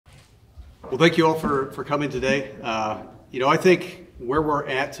Well, thank you all for coming today. I think where we're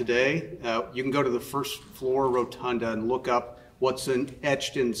at today, you can go to the first floor rotunda and look up what's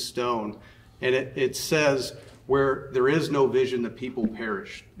etched in stone. And it says, where there is no vision, the people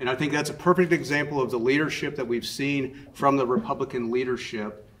perish. And I think that's a perfect example of the leadership that we've seen from the Republican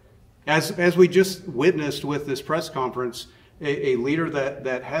leadership. As we just witnessed with this press conference, a leader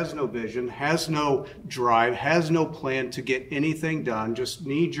that has no vision, has no drive, has no plan to get anything done, just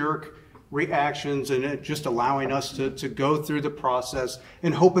knee-jerk reactions and it just allowing us to go through the process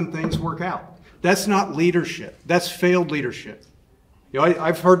and hoping things work out. That's not leadership. That's failed leadership.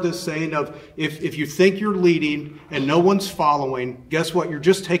 I've heard this saying of if you think you're leading and no one's following, guess what? You're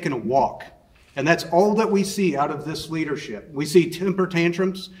just taking a walk. And that's all that we see out of this leadership. We see temper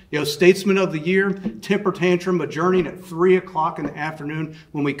tantrums, Statesman of the Year, temper tantrum adjourning at 3 o'clock in the afternoon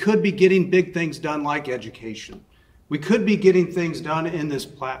when we could be getting big things done like education. We could be getting things done in this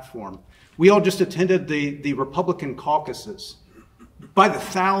platform. We all just attended the Republican caucuses. By the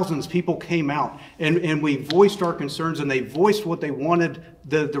thousands, people came out and we voiced our concerns and they voiced what they wanted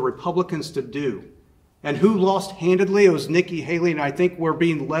the Republicans to do. And who lost handedly? It was Nikki Haley, and I think we're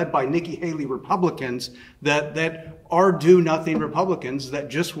being led by Nikki Haley Republicans that are do-nothing Republicans that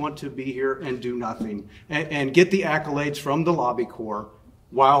just want to be here and do nothing and get the accolades from the lobby corps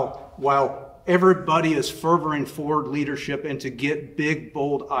while everybody is furthering forward leadership and to get big,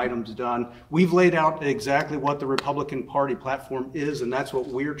 bold items done. We've laid out exactly what the Republican Party platform is, and that's what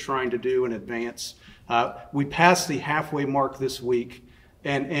we're trying to do in advance. We passed the halfway mark this week.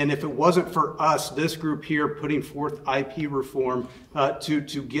 And if it wasn't for us, this group here, putting forth IP reform to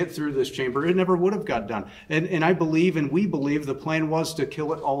get through this chamber, it never would have got done. And I believe, and we believe, the plan was to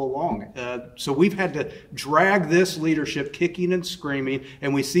kill it all along. So we've had to drag this leadership kicking and screaming,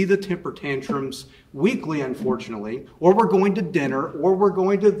 and we see the temper tantrums weekly, unfortunately, or we're going to dinner, or we're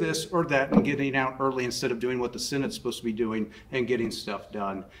going to this or that and getting out early instead of doing what the Senate's supposed to be doing and getting stuff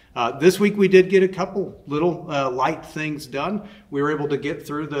done. This week we did get a couple little light things done. We were able to get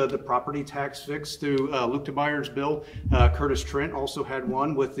through the property tax fix through Luke DeMeyer's bill. Curtis Trent also had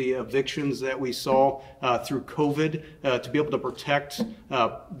one with the evictions that we saw through COVID to be able to protect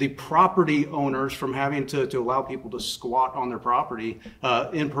the property owners from having to allow people to squat on their property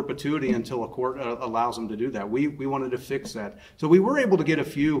in perpetuity until a court allows them to do that. We wanted to fix that. So we were able to get a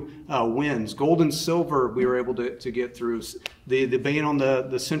few wins. Gold and silver we were able to get through. The ban on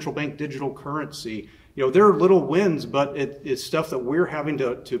the central bank digital currency. There are little wins, but it's stuff that we're having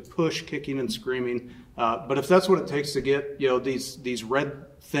to push, kicking and screaming. But if that's what it takes to get these red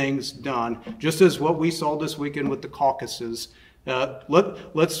things done, just as what we saw this weekend with the caucuses,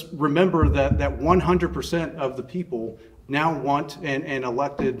 let's remember that 100% of the people now want and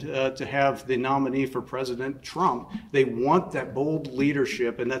elected to have the nominee for President Trump. They want that bold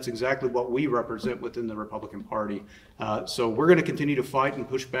leadership, and that's exactly what we represent within the Republican Party. So we're going to continue to fight and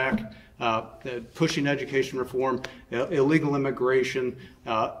push back, pushing education reform, illegal immigration,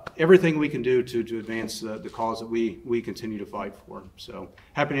 everything we can do to advance the cause that we continue to fight for. So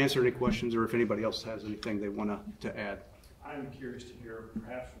happy to answer any questions, or if anybody else has anything they want to add. I'm curious to hear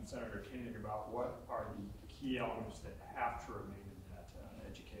perhaps from Senator Koenig about what are the key elements that have to remain in that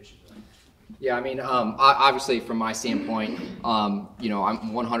education. Yeah, I mean, obviously from my standpoint,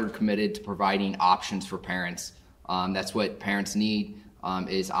 I'm 100 committed to providing options for parents. That's what parents need,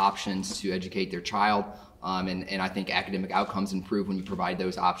 is options to educate their child. And I think academic outcomes improve when you provide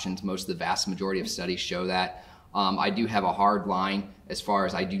those options. Most of the vast majority of studies show that. I do have a hard line as far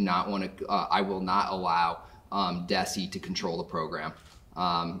as I will not allow DESE to control the program.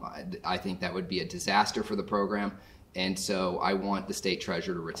 I think that would be a disaster for the program, and so I want the state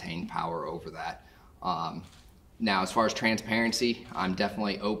treasurer to retain power over that. Now, as far as transparency, I'm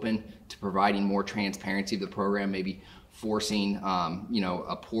definitely open to providing more transparency of the program, maybe forcing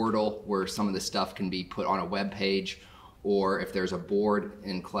a portal where some of the stuff can be put on a web page, or if there's a board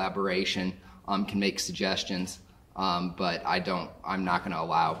in collaboration can make suggestions. But I'm not going to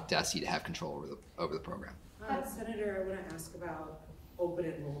allow DESE to have control over the program. Senator, I want to ask about open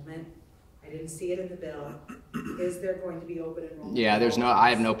enrollment. I didn't see it in the bill. Is there going to be open enrollment? Yeah, I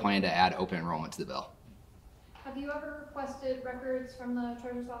have no plan to add open enrollment to the bill. Have you ever requested records from the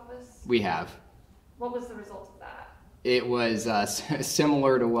Treasurer's Office? We have. What was the result of that? It was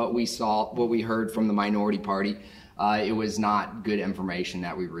similar to what we heard from the minority party. It was not good information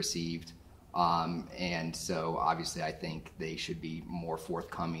that we received. And so obviously I think they should be more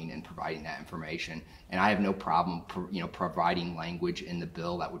forthcoming in providing that information. And I have no problem, providing language in the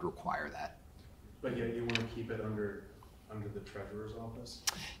bill that would require that. But yet you want to keep it under under the treasurer's office?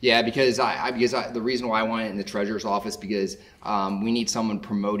 Yeah, because the reason why I want it in the treasurer's office, because we need someone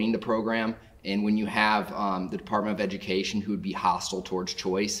promoting the program, and when you have the Department of Education who would be hostile towards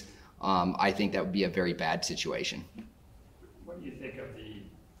choice, I think that would be a very bad situation. What do you think of the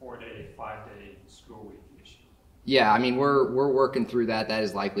 4-day, 5-day school week issue? Yeah, I mean, we're working through that. That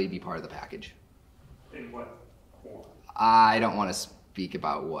is likely to be part of the package. In what form? I don't want to speak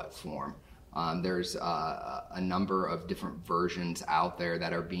about what form. There's a number of different versions out there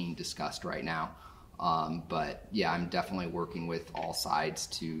that are being discussed right now. But yeah, I'm definitely working with all sides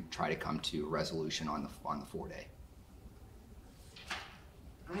to try to come to a resolution on the 4-day.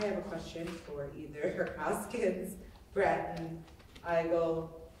 I have a question for either Hoskins, Brett, and I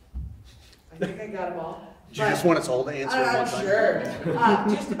think I got them all. Do you just want us all to answer at one time? Sure.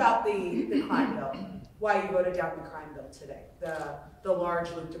 Just about the crime bill. Why you voted down the crime bill today? The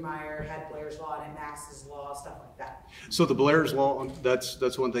large Luke DeMeyer had Blair's Law and Max's Law, stuff like that. So the Blair's Law,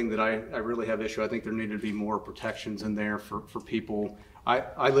 that's one thing that I really have issue. I think there needed to be more protections in there for people.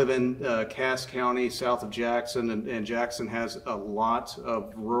 I live in Cass County, south of Jackson, and Jackson has a lot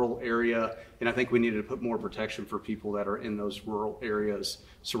of rural area, and I think we needed to put more protection for people that are in those rural areas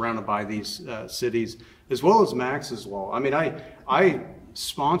surrounded by these cities, as well as Max's Law. I mean, I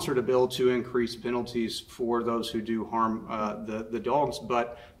sponsored a bill to increase penalties for those who do harm the dogs,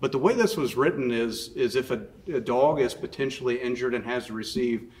 but the way this was written is if a dog is potentially injured and has to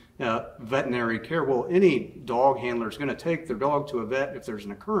receive veterinary care, well, any dog handler is going to take their dog to a vet if there's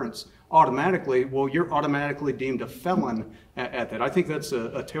an occurrence automatically. Well, you're automatically deemed a felon at that. I think that's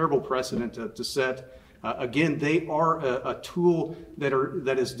a terrible precedent to set. Again, they are a tool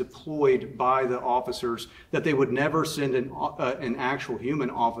that is deployed by the officers, that they would never send an actual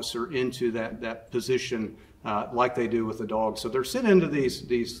human officer into that position like they do with the dog. So they're sent into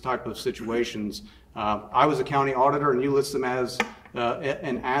these type of situations. I was a county auditor, and you list them as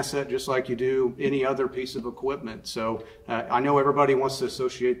an asset just like you do any other piece of equipment. So I know everybody wants to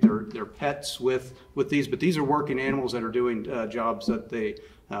associate their pets with these, but these are working animals that are doing jobs that they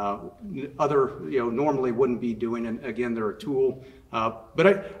normally wouldn't be doing, and again, they're a tool.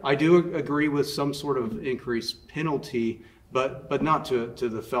 But I do agree with some sort of increased penalty, but not to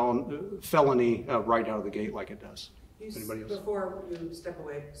the felony right out of the gate like it does. Anybody else? Before you step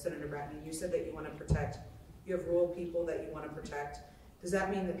away, Senator Bratton, you said that you want to protect. You have rural people that you want to protect. Does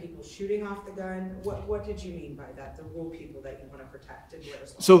that mean the people shooting off the gun? What did you mean by that? The rural people that you want to protect in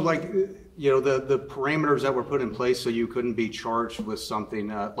Blair's Law? So, like, the parameters that were put in place so you couldn't be charged with something,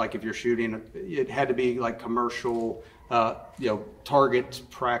 like if you're shooting, it had to be like commercial, target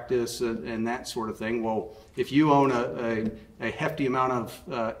practice and that sort of thing. Well, if you own a hefty amount of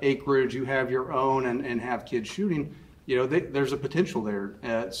acreage, you have your own and have kids shooting, there's a potential there.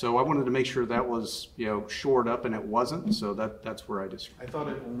 So I wanted to make sure that was, shored up, and it wasn't. So that's where I disagree. I thought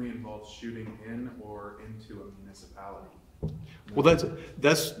it only involved shooting in or into a municipality. Well,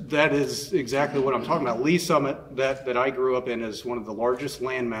 that is exactly what I'm talking about. Lee Summit, that I grew up in, is one of the largest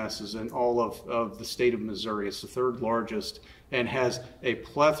land masses in all of the state of Missouri. It's the third largest, and has a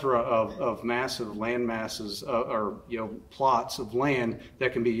plethora of massive land masses or plots of land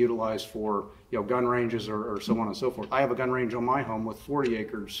that can be utilized for gun ranges or so on and so forth. I have a gun range on my home with 40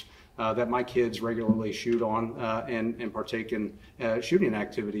 acres that my kids regularly shoot on and partake in shooting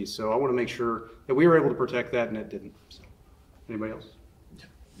activities. So I want to make sure that we were able to protect that, and it didn't. So, anybody else?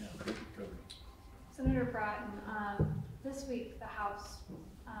 Senator Bratton, this week the House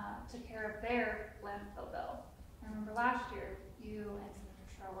took care of their landfill bill. I remember last year you and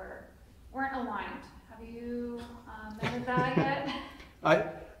Senator Schroer weren't aligned. Have you mended that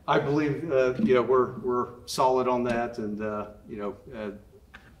yet? I believe we're solid on that, and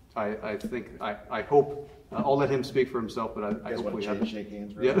I think I hope I'll let him speak for himself, but I hope we have shake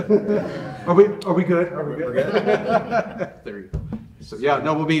hands. Right? Yeah. Are we good? Are we good? There you go. So yeah,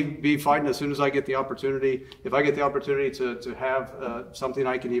 no, we'll be fighting as soon as I get the opportunity. If I get the opportunity to have something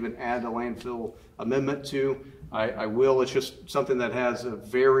I can even add a landfill amendment to, I will. It's just something that has a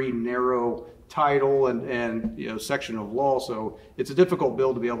very narrow title and section of law, so it's a difficult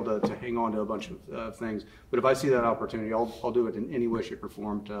bill to be able to hang on to a bunch of things. But if I see that opportunity, I'll do it in any way, shape, or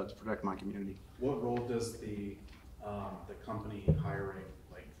form to protect my community. What role does the company hiring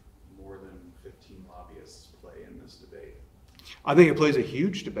like more than 15 lobbyists play in this debate? I think it plays a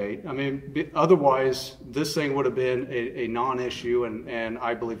huge debate. I mean, otherwise, this thing would have been a non-issue, and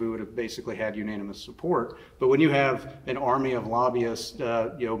I believe we would have basically had unanimous support. But when you have an army of lobbyists,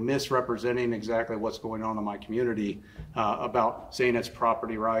 misrepresenting exactly what's going on in my community about saying it's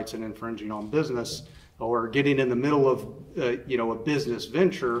property rights and infringing on business, or getting in the middle of, a business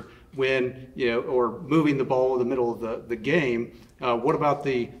venture when, or moving the ball in the middle of the game. What about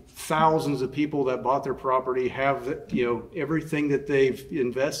the thousands of people that bought their property, have, everything that they've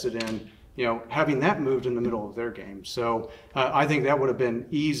invested in, having that moved in the middle of their game? So I think that would have been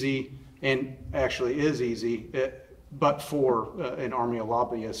easy, and actually is easy, but for an army of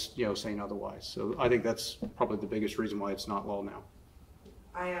lobbyists, saying otherwise. So I think that's probably the biggest reason why it's not law now.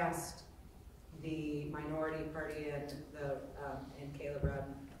 I asked the minority party and Caleb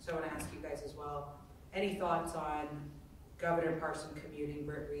Rudden, so I want to ask you guys as well. Any thoughts on Governor Parson commuting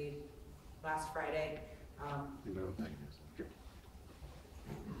Britt Reed last Friday?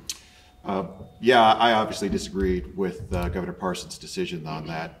 Yeah, I obviously disagreed with Governor Parson's decision on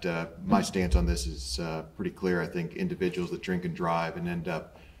that. My stance on this is pretty clear. I think individuals that drink and drive and end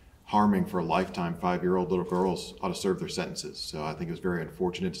up harming for a lifetime 5-year-old little girls ought to serve their sentences. So I think it was very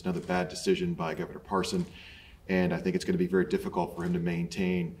unfortunate. It's another bad decision by Governor Parson, and I think it's going to be very difficult for him to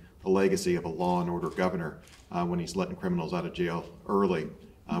maintain the legacy of a law and order governor when he's letting criminals out of jail early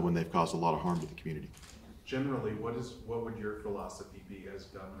when they've caused a lot of harm to the community. Generally, what would your philosophy be as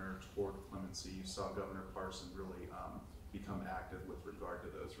governor toward clemency? You saw Governor Parson really become active with regard to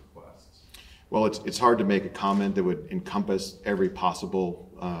those requests. Well, it's hard to make a comment that would encompass every possible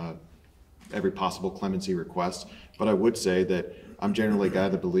clemency request, but I would say that I'm generally a guy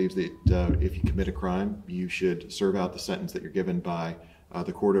that believes that if you commit a crime, you should serve out the sentence that you're given by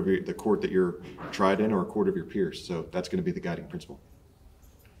the court that you're tried in, or a court of your peers. So that's going to be the guiding principle.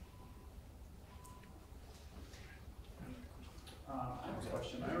 I have a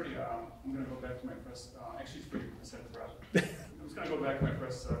question. I'm going to go back to my press, actually it's for you, Senator Brad. I'm just going to go back to my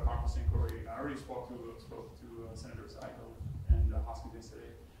press conference inquiry. I already spoke to Senators Eichel and Hoskins yesterday,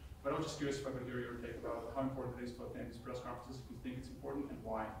 but I was just curious if I could hear your take about how important it is to attend these press conferences, if you think it's important, and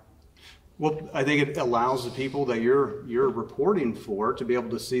why. Well, I think it allows the people that you're reporting for to be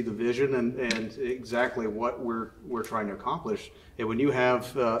able to see the vision and exactly what we're trying to accomplish. And when you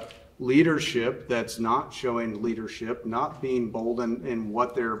have leadership that's not showing leadership, not being bold in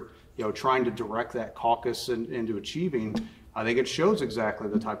what they're trying to direct that caucus into achieving, I think it shows exactly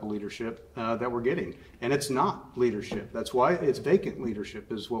the type of leadership that we're getting. And it's not leadership. That's why it's vacant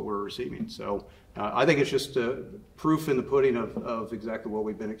leadership is what we're receiving. So I think it's just proof in the pudding of exactly what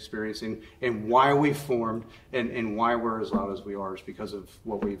we've been experiencing and why we formed and why we're as loud as we are is because of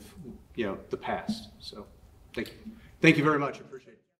what we've, the past. So thank you. Thank you very much. I appreciate it.